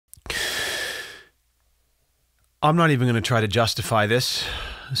I'm not even going to try to justify this.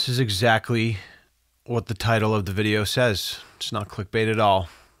 This is exactly what the title of the video says. It's not clickbait at all.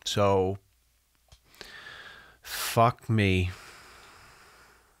 So, fuck me.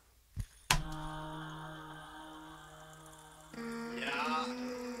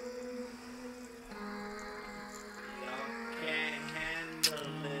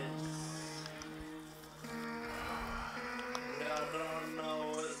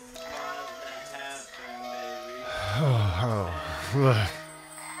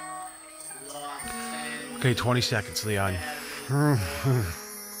 Okay, 20 seconds, Leon.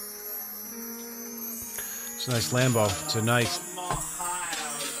 It's a nice Lambo. It's a nice...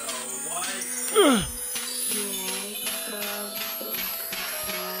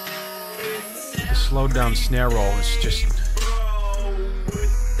 The slowed down snare roll is just...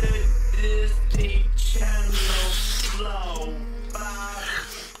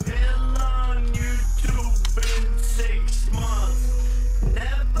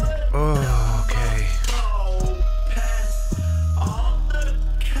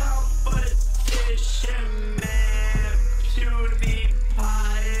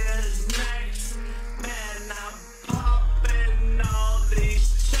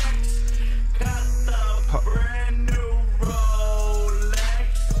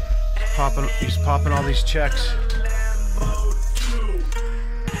 He's popping all these checks.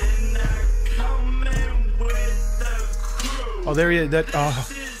 Oh, there he is. That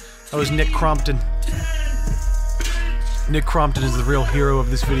was Nick Crompton. Nick Crompton is the real hero of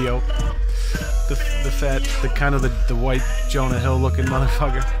this video. The fat, the kind of the white Jonah Hill looking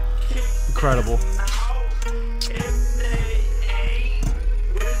motherfucker. Incredible.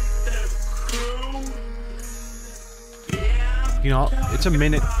 You know, it's a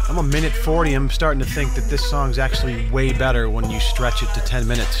minute. I'm a minute 40. I'm starting to think that this song's actually way better when you stretch it to 10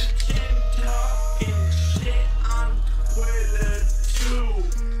 minutes.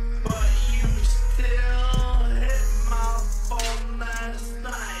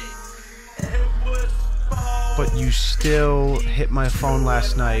 But you still hit my phone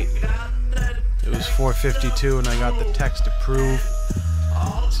last night. It was 4:52 and I got the text approved.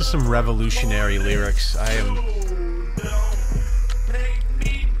 This is some revolutionary lyrics. I am...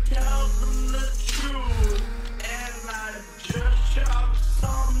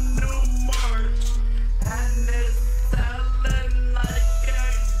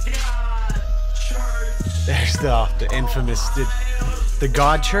 There's the infamous, the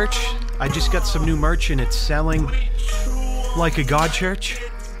God Church. I just got some new merch and it's selling like a God Church.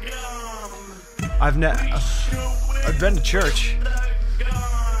 I've been to church.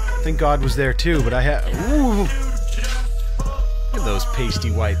 I think God was there too, but I had... Ooh! Look at those pasty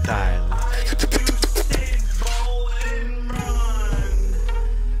white tiles.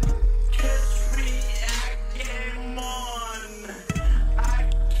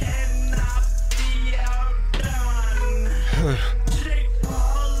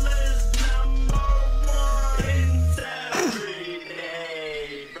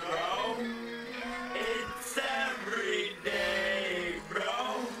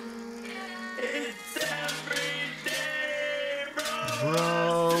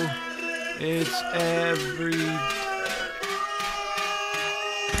 Bro, it's every day.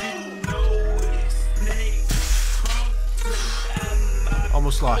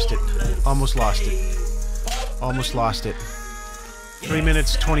 Almost lost it. Almost lost it. Almost lost it. 3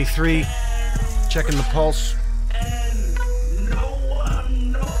 minutes 23. Checking the pulse.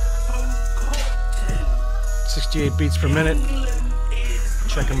 68 beats per minute.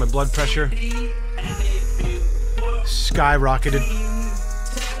 Checking my blood pressure. Skyrocketed.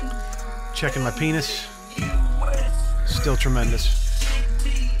 Checking my penis. Still tremendous.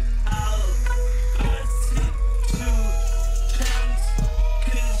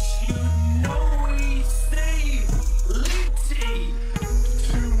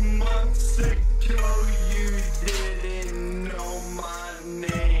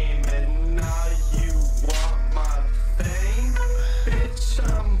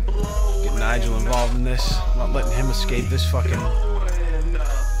 Get Nigel involved in this. I'm not letting him escape this fucking...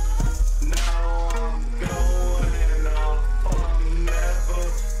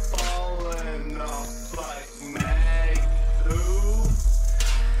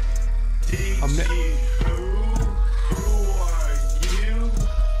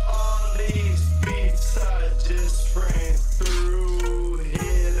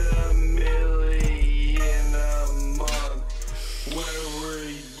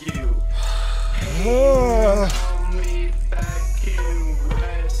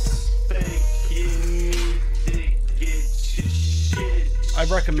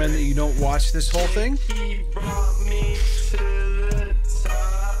 recommend that you don't watch this whole thing.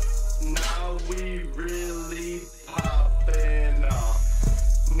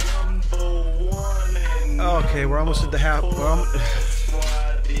 Okay, we're almost at the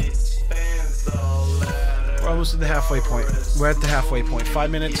we're almost at the halfway point. We're at the halfway point. 5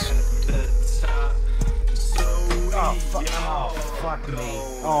 minutes. Oh, fuck me.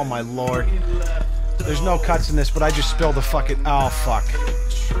 Oh, my lord. There's no cuts in this, but I just spilled the fucking... Oh, fuck.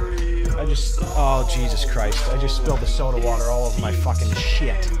 Oh, Jesus Christ. I just spilled the soda water all over my fucking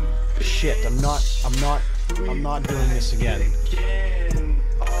shit. Shit. I'm not doing this again.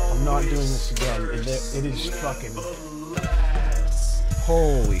 I'm not doing this again. It is fucking...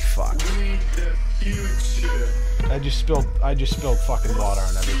 Holy fuck. I just spilled fucking water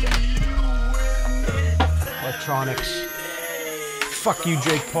on everything. Electronics. Fuck you,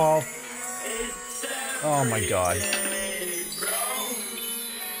 Jake Paul. Oh my god.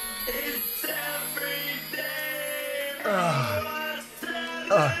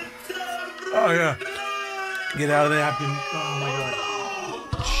 Oh yeah. Get out of the napkin. Oh my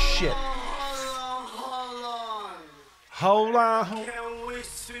god. Shit. Hold on.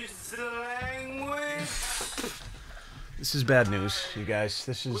 This is bad news, you guys.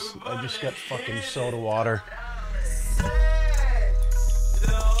 I just got fucking soda water.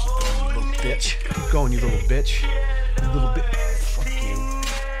 Bitch. Keep going, you little bitch. You little bitch. Fuck you.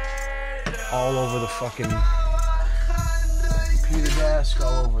 All over the fucking computer desk,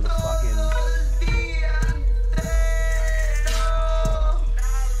 all over the fucking...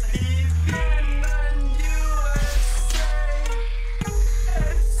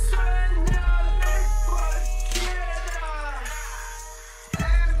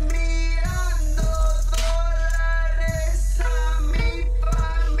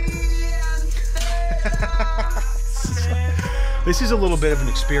 This is a little bit of an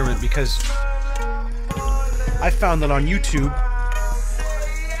experiment because I found that on YouTube,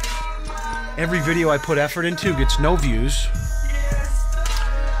 every video I put effort into gets no views.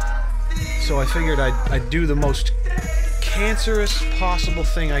 So I figured I'd do the most cancerous possible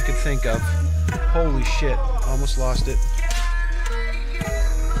thing I could think of. Holy shit, almost lost it.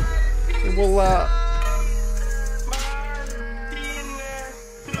 And we'll,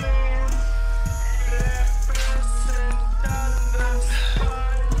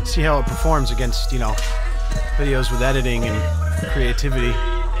 see how it performs against, you know, videos with editing and creativity.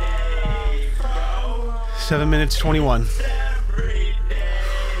 7 minutes 21.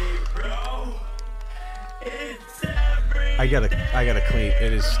 I gotta clean.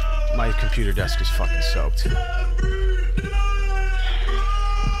 It is, my computer desk is fucking soaked.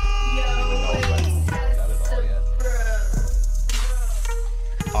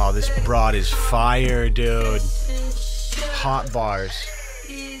 Oh, this broad is fire, dude. Hot bars.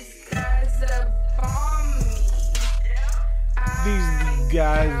 These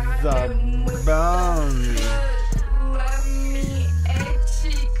guys are bummy.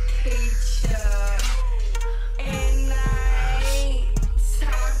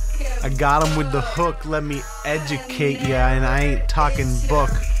 I got him with the hook, let me educate ya, and I ain't talking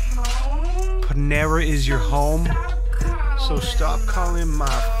book. Panera is your home, so stop calling my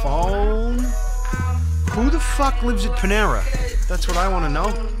phone. Who the fuck lives at Panera? That's what I want to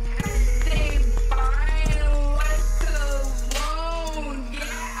know.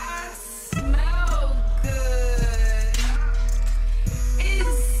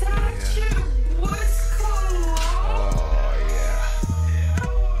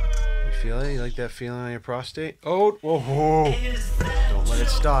 You like that feeling on your prostate? Oh, whoa, whoa. Don't let it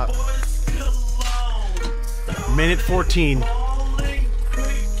stop. Minute 14.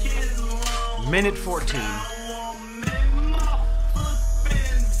 Minute 14.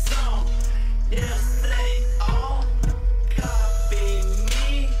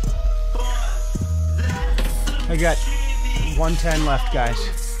 I got 110 left, guys.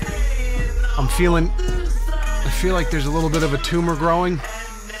 I feel like there's a little bit of a tumor growing.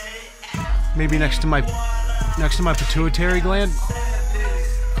 Maybe next to my pituitary gland.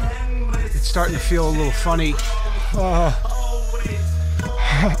 It's starting to feel a little funny.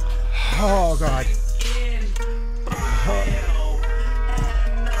 Oh God.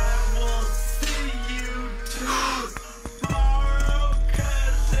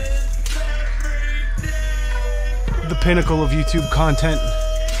 The pinnacle of YouTube content.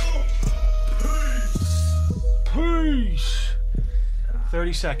 Peace.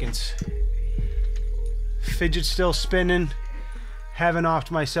 30 seconds. Fidget still spinning. Haven't offed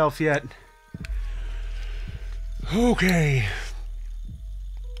myself yet. Okay.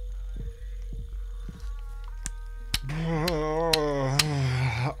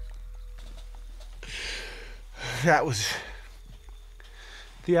 that was...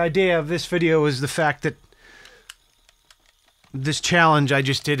 The idea of this video is the fact that this challenge I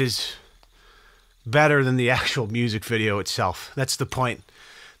just did is better than the actual music video itself. That's the point.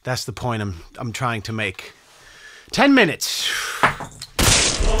 That's the point I'm trying to make. 10 minutes.